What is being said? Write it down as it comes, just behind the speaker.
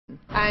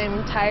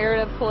I'm tired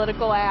of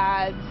political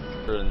ads.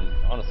 And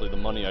honestly, the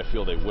money I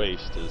feel they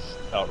waste is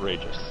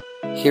outrageous.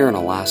 Here in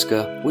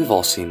Alaska, we've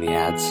all seen the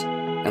ads,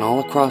 and all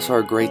across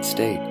our great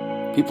state,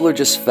 people are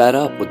just fed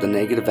up with the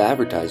negative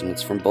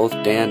advertisements from both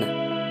Dan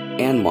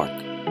and Mark.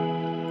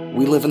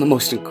 We live in the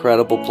most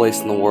incredible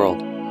place in the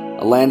world,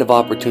 a land of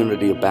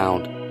opportunity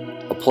abound,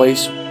 a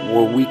place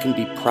where we can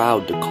be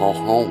proud to call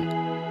home,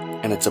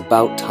 and it's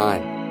about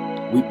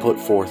time we put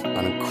forth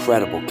an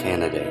incredible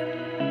candidate.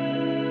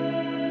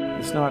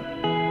 It's not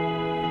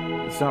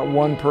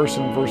one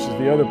person versus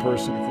the other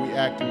person. If we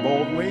act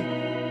boldly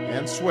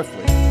and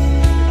swiftly, it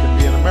could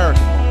be an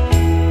American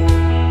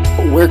moment.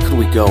 But where could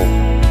we go?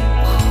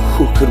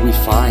 Who could we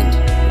find?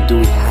 And do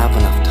we have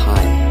enough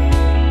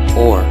time?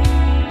 Or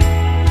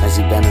has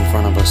he been in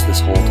front of us this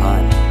whole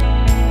time?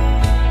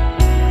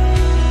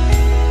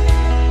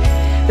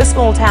 The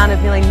small town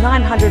of nearly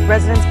 900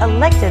 residents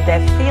elected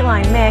their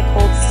feline mayor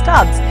called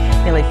Stubbs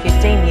nearly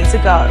 15 years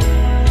ago.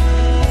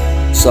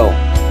 So,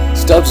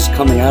 Stubbs is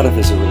coming out of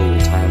his early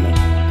retirement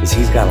because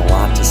he's got a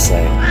lot to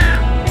say.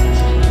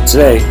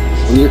 Today,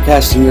 when you're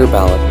casting your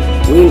ballot,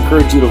 we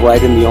encourage you to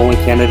write in the only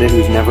candidate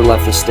who's never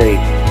left the state,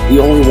 the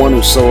only one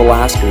who's so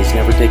Alaskan he's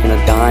never taken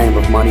a dime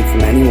of money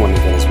from anyone to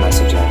get his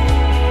message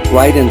out.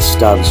 Write in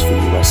Stubbs for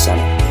U.S.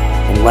 Senate,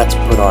 and let's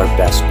put our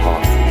best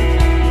paw forward.